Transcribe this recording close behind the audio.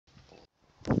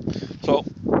So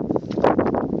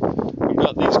we've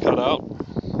got these cut out,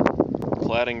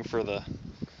 cladding for the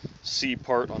C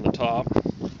part on the top.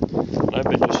 And I've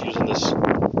been just using this, I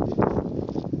don't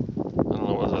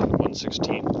know, what is that,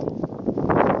 1/16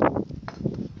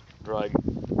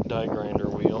 die grinder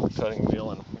wheel, cutting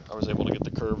wheel, and I was able to get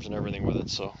the curves and everything with it,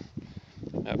 so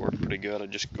that worked pretty good. I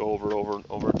just go over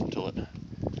it until it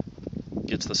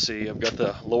gets the C. I've got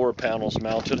the lower panels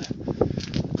mounted,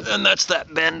 and that's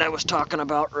that bend I was talking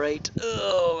about, right?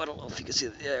 Oh, I don't know if you can see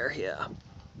it there. Yeah,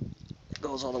 it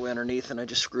goes all the way underneath, and I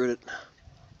just screwed it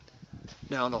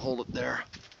down to hold it there.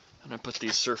 And I put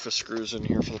these surface screws in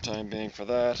here for the time being for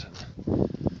that.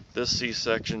 This C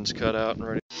section's cut out and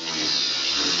ready.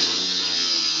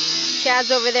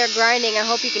 Chad's over there grinding. I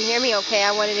hope you can hear me okay.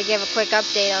 I wanted to give a quick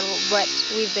update on what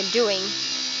we've been doing.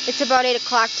 It's about 8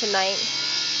 o'clock tonight,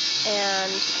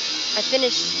 and I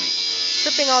finished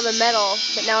stripping all the metal,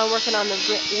 but now I'm working on the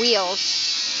wheels.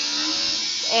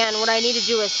 And what I need to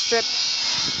do is strip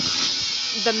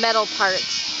the metal part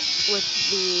with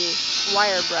the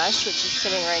wire brush, which is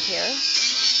sitting right here.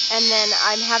 And then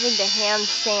I'm having to hand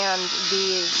sand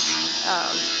these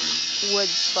wood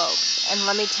spokes. And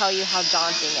let me tell you how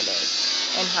daunting it is.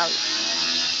 And how,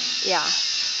 yeah,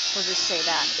 we'll just say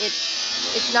that.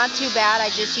 It's not too bad. I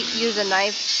just use a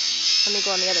knife. Let me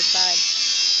go on the other side.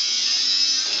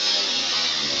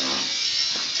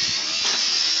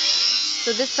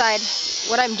 So this side,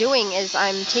 what I'm doing is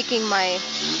I'm taking my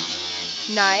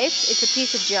knife. It's a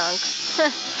piece of junk.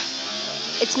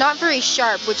 It's not very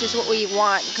sharp, which is what we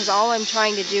want, because all I'm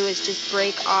trying to do is just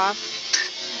break off.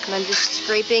 And I'm just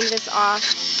scraping this off,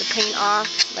 the paint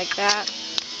off, like that.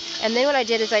 And then what I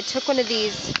did is I took one of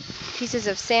these pieces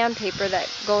of sandpaper that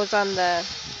goes on the,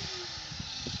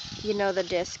 you know, the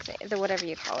disc, the whatever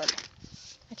you call it.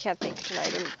 I can't think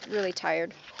tonight, I'm really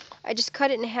tired. I just cut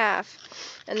it in half,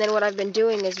 and then what I've been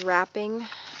doing is wrapping.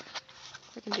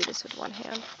 I can do this with one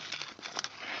hand.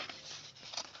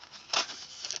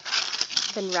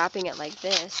 I've been wrapping it like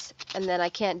this, and then I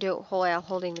can't do it whole while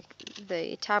holding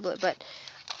the tablet, but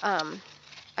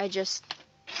I just,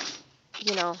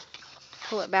 you know,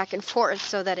 pull it back and forth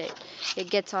so that it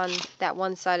gets on that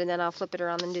one side, and then I'll flip it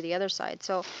around and do the other side.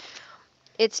 So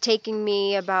it's taking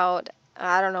me about,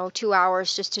 I don't know, 2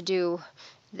 hours just to do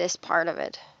this part of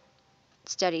it.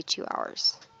 Steady 2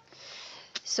 hours.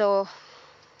 So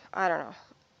I don't know.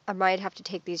 I might have to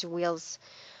take these wheels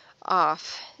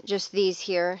off, just these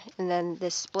here, and then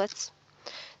this splits,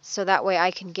 so that way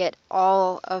I can get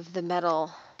all of the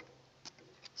metal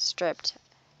stripped.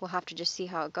 We'll have to just see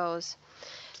how it goes.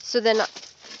 So then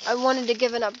I wanted to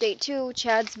give an update too.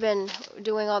 Chad's been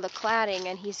doing all the cladding,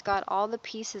 and he's got all the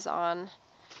pieces on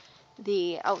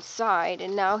the outside,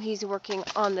 and now he's working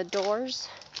on the doors.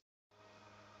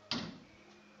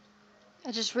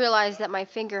 I just realized that my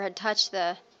finger had touched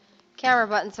the camera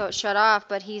button, so it shut off,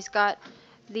 but he's got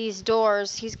these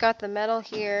doors. He's got the metal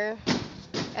here,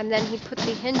 and then he put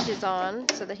the hinges on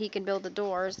so that he can build the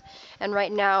doors, and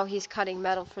right now he's cutting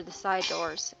metal for the side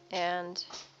doors. And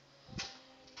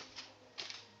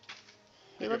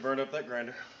I think I burned up that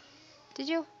grinder. Did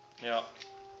you? Yeah.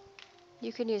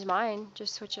 You can use mine,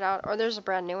 just switch it out, or there's a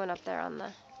brand new one up there on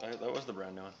the... That was the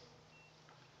brand new one.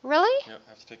 Really? Yep, I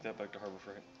have to take that back to Harbor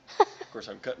Freight. Of course,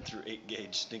 I'm cutting through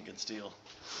 8-gauge stinking steel.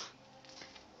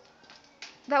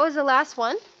 That was the last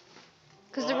one?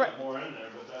 Well, I got more in there,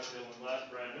 but that's the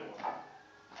last brand new one.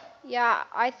 Yeah,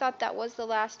 I thought that was the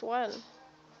last one.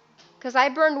 Because I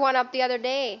burned one up the other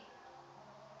day.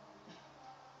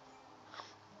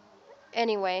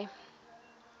 Anyway,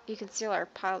 you can see all our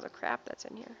piles of crap that's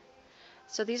in here.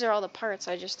 So these are all the parts.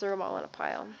 I just threw them all in a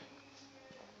pile.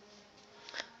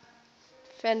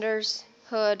 Fenders,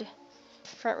 hood,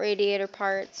 front radiator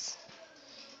parts.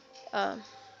 The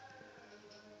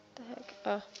heck?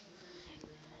 Oh.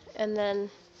 And then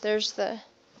there's the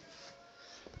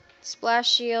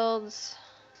splash shields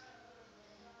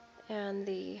and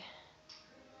the,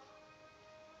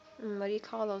 what do you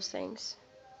call those things?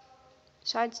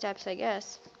 Side steps, I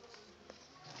guess.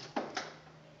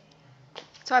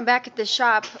 So I'm back at the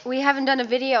shop. We haven't done a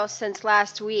video since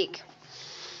last week,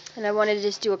 and I wanted to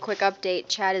just do a quick update.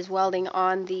 Chad is welding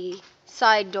on the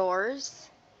side doors.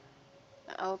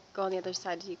 I'll go on the other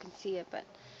side so you can see it, but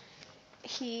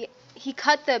he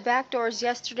cut the back doors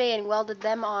yesterday and welded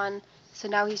them on, so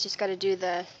now he's just got to do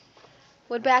the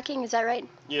wood backing. Is that right?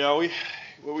 Yeah,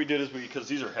 what we did is because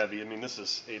these are heavy. I mean, this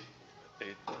is 8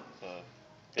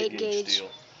 gauge steel,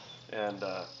 and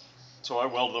so I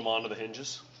welded them onto the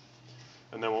hinges,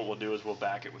 and then what we'll do is we'll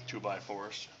back it with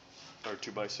 2x4s or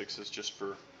 2x6s just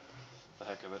for the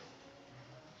heck of it.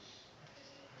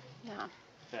 Yeah.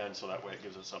 And so that way it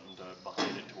gives it something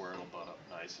behind it to where it'll butt up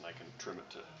nice, and I can trim it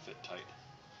to fit tight.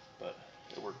 But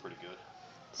it worked pretty good.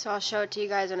 So I'll show it to you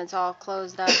guys when it's all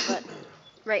closed up. But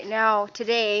right now,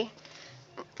 today,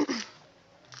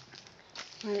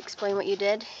 can you explain what you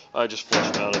did? I just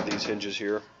flush mounted these hinges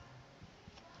here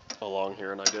along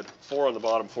here, and I did 4 on the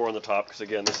bottom, 4 on the top, because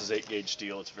again, this is 8 gauge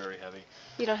steel. It's very heavy.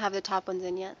 You don't have the top ones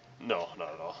in yet? No,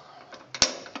 not at all.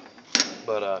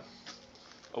 But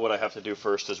what I have to do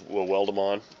first is we'll weld them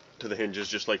on to the hinges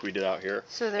just like we did out here.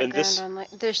 So they're and ground on like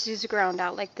these ground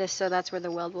out like this, so that's where the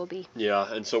weld will be.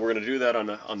 Yeah, and so we're gonna do that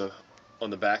on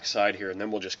the back side here, and then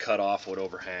we'll just cut off what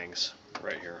overhangs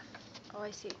right here. Oh,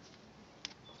 I see.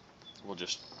 We'll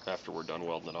just, after we're done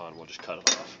welding it on, we'll just cut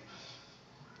it off.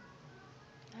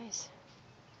 Nice.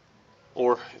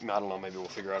 Or I don't know, maybe we'll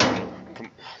figure out how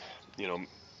to, you know,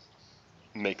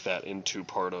 make that into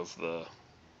part of the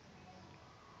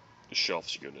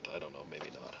shelves unit. I don't know, maybe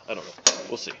not. I don't know.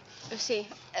 We'll see. We'll see.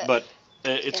 But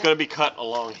it's going to be cut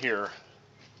along here,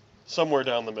 somewhere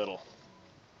down the middle.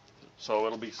 So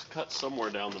it'll be cut somewhere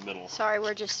down the middle. Sorry,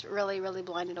 we're just really, really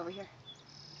blinded over here.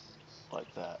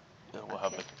 Like that. And we'll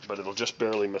have but it'll just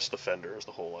barely miss the fender is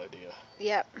the whole idea.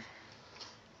 Yep.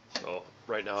 So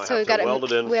right now I So have to weld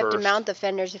it in we first. have to mount the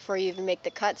fenders before you even make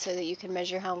the cut so that you can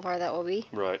measure how far that will be.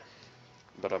 Right.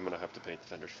 But I'm going to have to paint the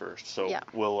fenders first. So yeah.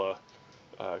 We'll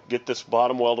get this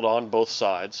bottom welded on both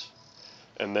sides,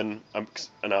 and then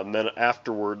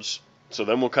afterwards. So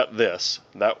then we'll cut this,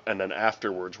 and then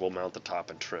afterwards we'll mount the top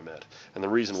and trim it. And the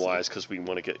reason why is because we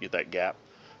want to get that gap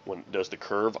when it does the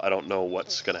curve. I don't know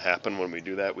what's going to happen when we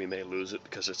do that. We may lose it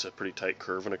because it's a pretty tight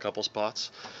curve in a couple spots.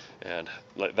 And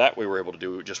like that we were able to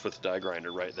do just with the die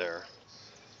grinder right there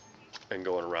and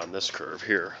going around this curve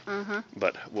here. Mm-hmm.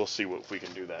 But we'll see if we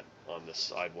can do that on this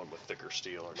side one with thicker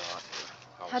steel or not.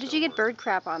 How did you get bird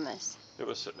crap on this? It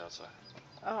was sitting outside.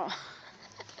 Oh.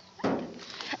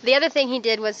 The other thing he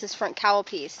did was his front cowl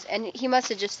piece, and he must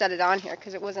have just set it on here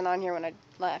because it wasn't on here when I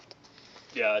left.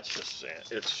 Yeah, it's just sand.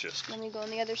 It's just. Let me go on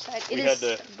the other side. It We is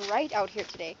had bright out here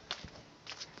today.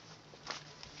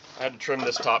 I had to trim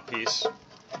this top piece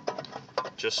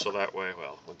just so that way,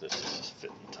 well, when this is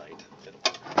fitting tight,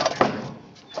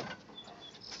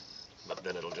 but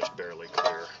then it'll just barely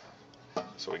clear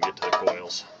so we can get to the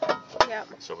coils. Yeah.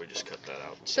 So we just cut that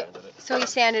out and sanded it. So he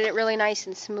sanded it really nice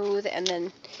and smooth, and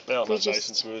then Well, not nice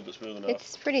and smooth, but smooth enough.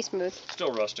 It's pretty smooth.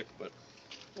 Still rustic, but.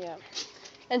 Yeah.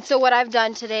 And so what I've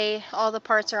done today, all the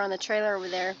parts are on the trailer over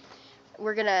there.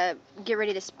 We're going to get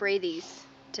ready to spray these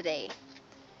today.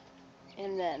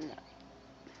 And then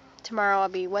tomorrow I'll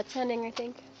be wet sanding, I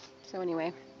think. So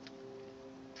anyway,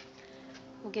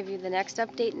 we'll give you the next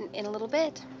update in a little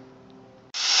bit.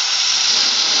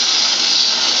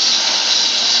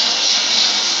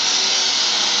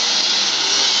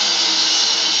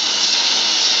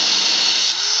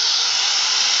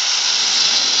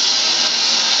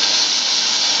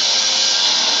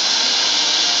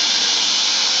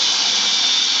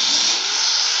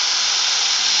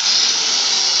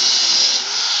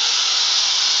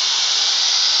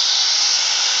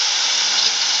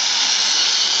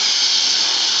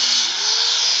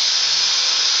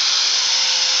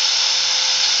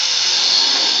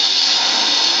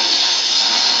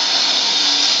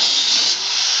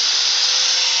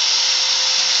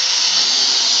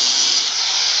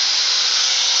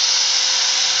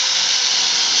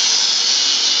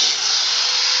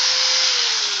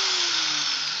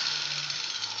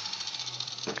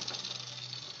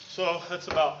 So that's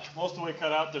about most of the way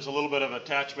cut out. There's a little bit of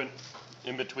attachment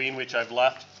in between which I've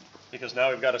left because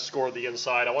now we've got to score the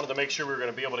inside. I wanted to make sure we were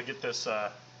going to be able to get this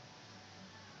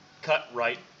cut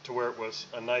right to where it was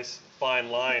a nice fine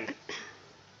line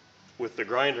with the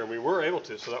grinder, and we were able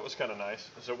to, so that was kind of nice.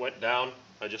 As it went down,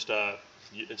 I just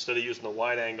instead of using the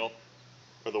wide angle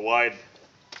or the wide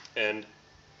end,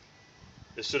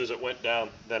 as soon as it went down,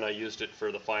 then I used it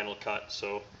for the final cut.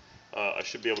 So I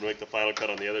should be able to make the final cut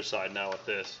on the other side now with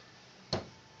this.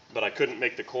 But I couldn't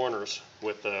make the corners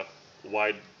with the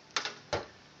wide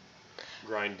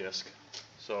grind disc.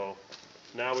 So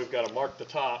now we've got to mark the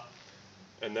top,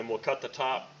 and then we'll cut the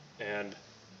top and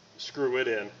screw it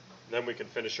in. Then we can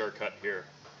finish our cut here.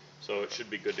 So it should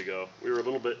be good to go. We were a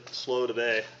little bit slow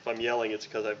today. If I'm yelling, it's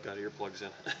because I've got earplugs in.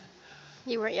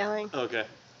 You weren't yelling. Okay.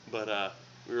 But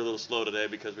we were a little slow today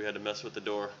because we had to mess with the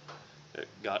door. It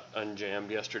got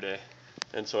unjammed yesterday.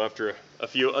 And so after a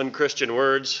few unchristian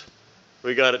words,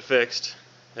 we got it fixed.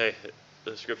 Hey,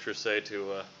 the scriptures say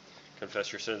to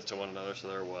confess your sins to one another, so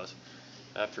there it was.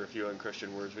 After a few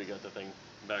unchristian words, we got the thing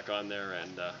back on there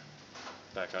and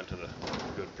back onto the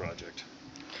good project.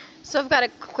 So I've got a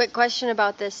quick question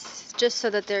about this, just so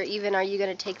that they're even. Are you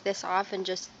going to take this off and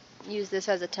just use this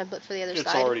as a template for the other It's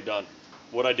side? already done.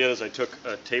 What I did is I took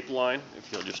a tape line,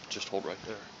 if you'll just hold right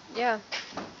there. Yeah.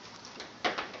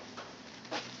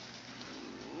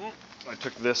 I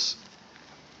took this,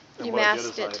 and You what I did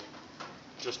masked is it.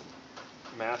 I just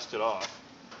masked it off.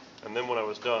 And then when I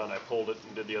was done, I pulled it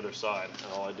and did the other side.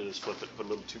 And all I did is flip it, put a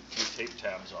little few tape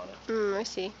tabs on it. I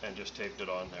see. And just taped it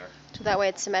on there. So that way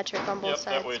it's symmetric on both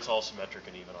sides. That way it's all symmetric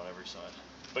and even on every side.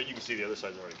 But you can see the other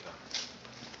side's already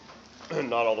cut.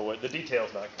 Not all the way. The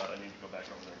detail's not cut. I need to go back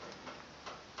over there.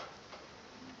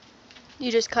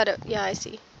 You just cut it. Yeah, I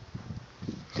see.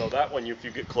 So that one, if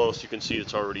you get close, you can see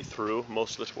it's already through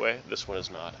most of this way. This one is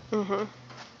not. Mm-hmm.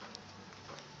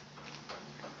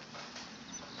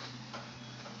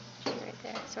 Right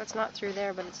there. So it's not through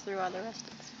there, but it's through all the rest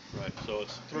of it. Right. So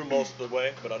it's through most of the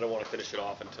way, but I don't want to finish it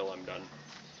off until I'm done,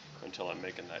 until I'm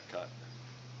making that cut.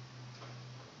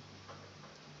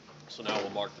 So now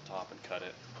we'll mark the top and cut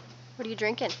it. What are you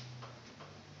drinking?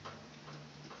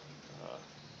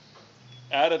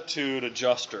 Attitude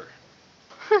adjuster.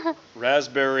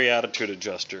 Raspberry attitude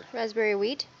adjuster. Raspberry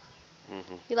wheat?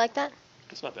 Mm-hmm. You like that?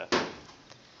 It's not bad.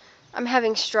 I'm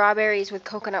having strawberries with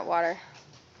coconut water.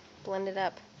 Blend it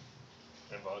up.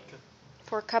 And vodka?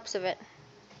 4 cups of it.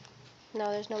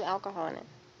 No, there's no alcohol in it.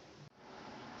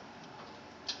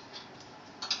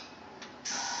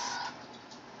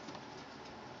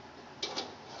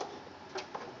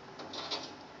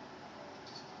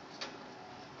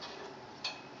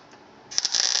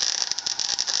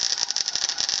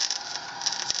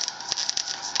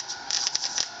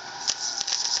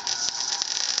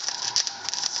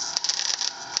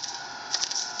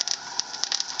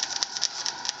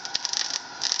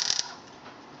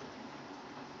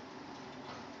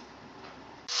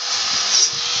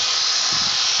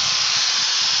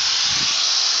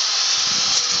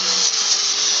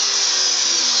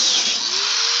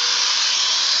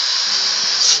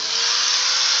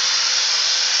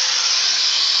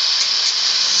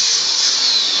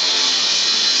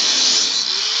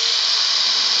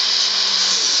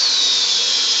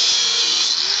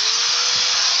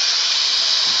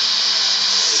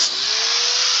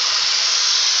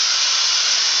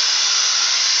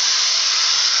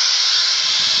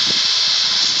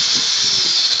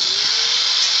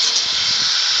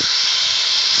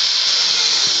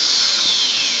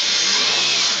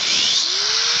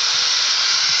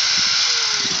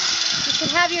 You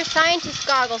should have your scientist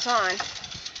goggles on.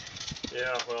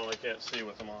 Yeah, well, I can't see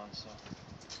with them on, so.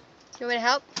 You want me to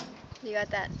help? You got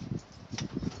that.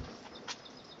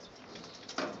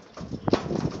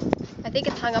 I think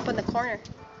it's hung up in the corner.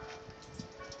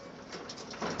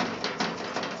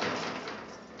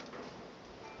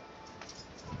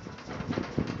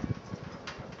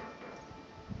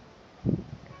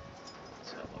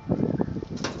 Let's have a look.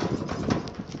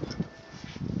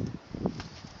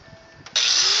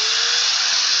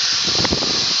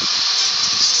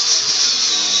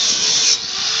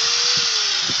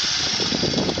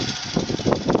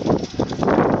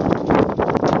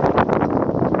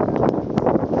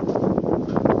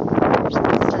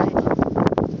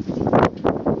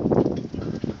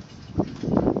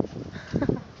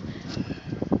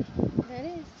 There it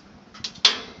is.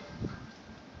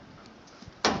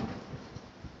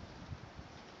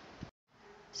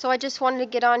 So I just wanted to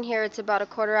get on here. It's about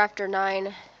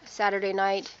 9:15 Saturday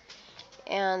night,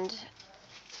 and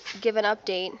give an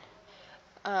update.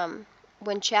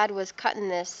 When Chad was cutting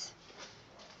this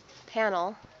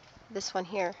panel, this one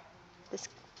here, this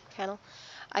panel,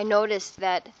 I noticed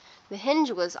that the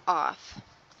hinge was off.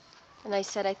 And I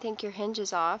said, I think your hinge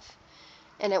is off.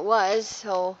 And it was,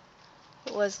 so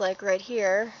it was like right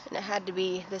here, and it had to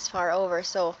be this far over.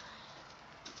 So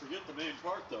Forget the main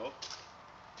part, though.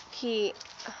 he,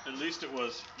 At least it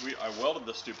was, I welded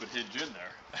the stupid hinge in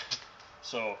there.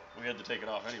 So we had to take it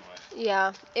off anyway.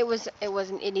 yeah,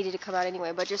 it needed to come out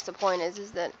anyway. But just the point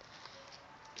is that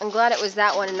I'm glad it was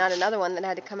that one and not another one that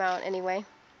had to come out anyway,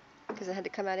 because it had to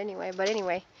come out anyway. But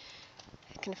anyway,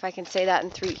 if I can say that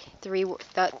in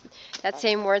that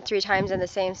same word 3 times in the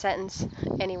same sentence.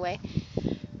 Anyway,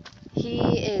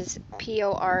 he is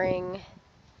PORing.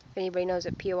 If anybody knows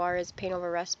what POR is, paint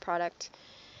over rust product.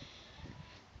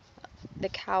 The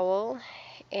cowl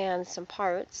and some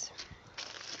parts.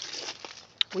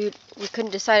 We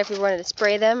couldn't decide if we wanted to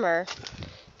spray them, or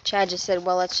Chad just said,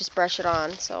 well, let's just brush it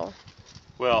on. So.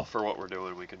 Well, for what we're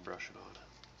doing, we can brush it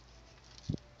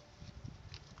on.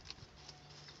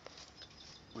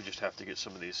 We just have to get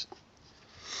some of these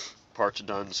parts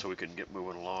done so we can get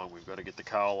moving along. We've got to get the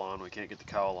cowl on. We can't get the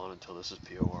cowl on until this is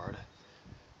POR'd.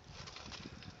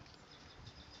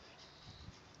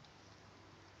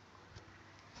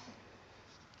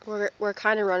 We're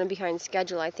kind of running behind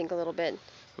schedule, I think, a little bit.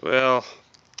 Well,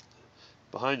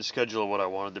 behind schedule of what I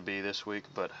wanted to be this week,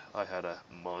 but I had a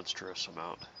monstrous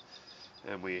amount,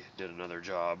 and we did another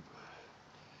job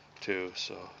too,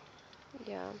 so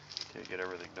Yeah. can't get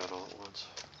everything done all at once.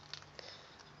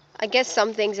 I guess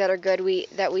some things that are good we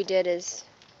did is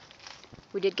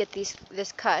we did get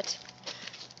this cut.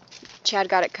 Chad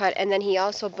got it cut, and then he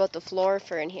also built the floor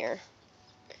for in here,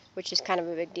 which is kind of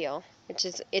a big deal.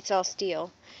 It's all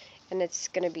steel, and it's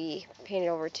gonna be painted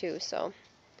over too. So,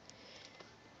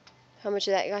 how much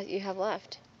of that you have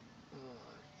left?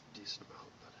 Decent amount.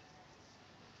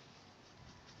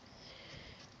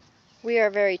 We are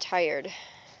very tired.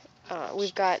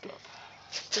 We've got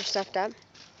Stuffed you're stuffed up.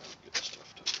 Get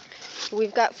stuffed up.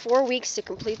 We've got 4 weeks to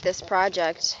complete this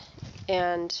project,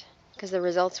 and because the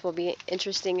results will be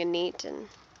interesting and neat. And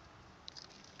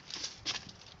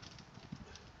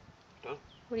Done.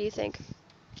 what do you think?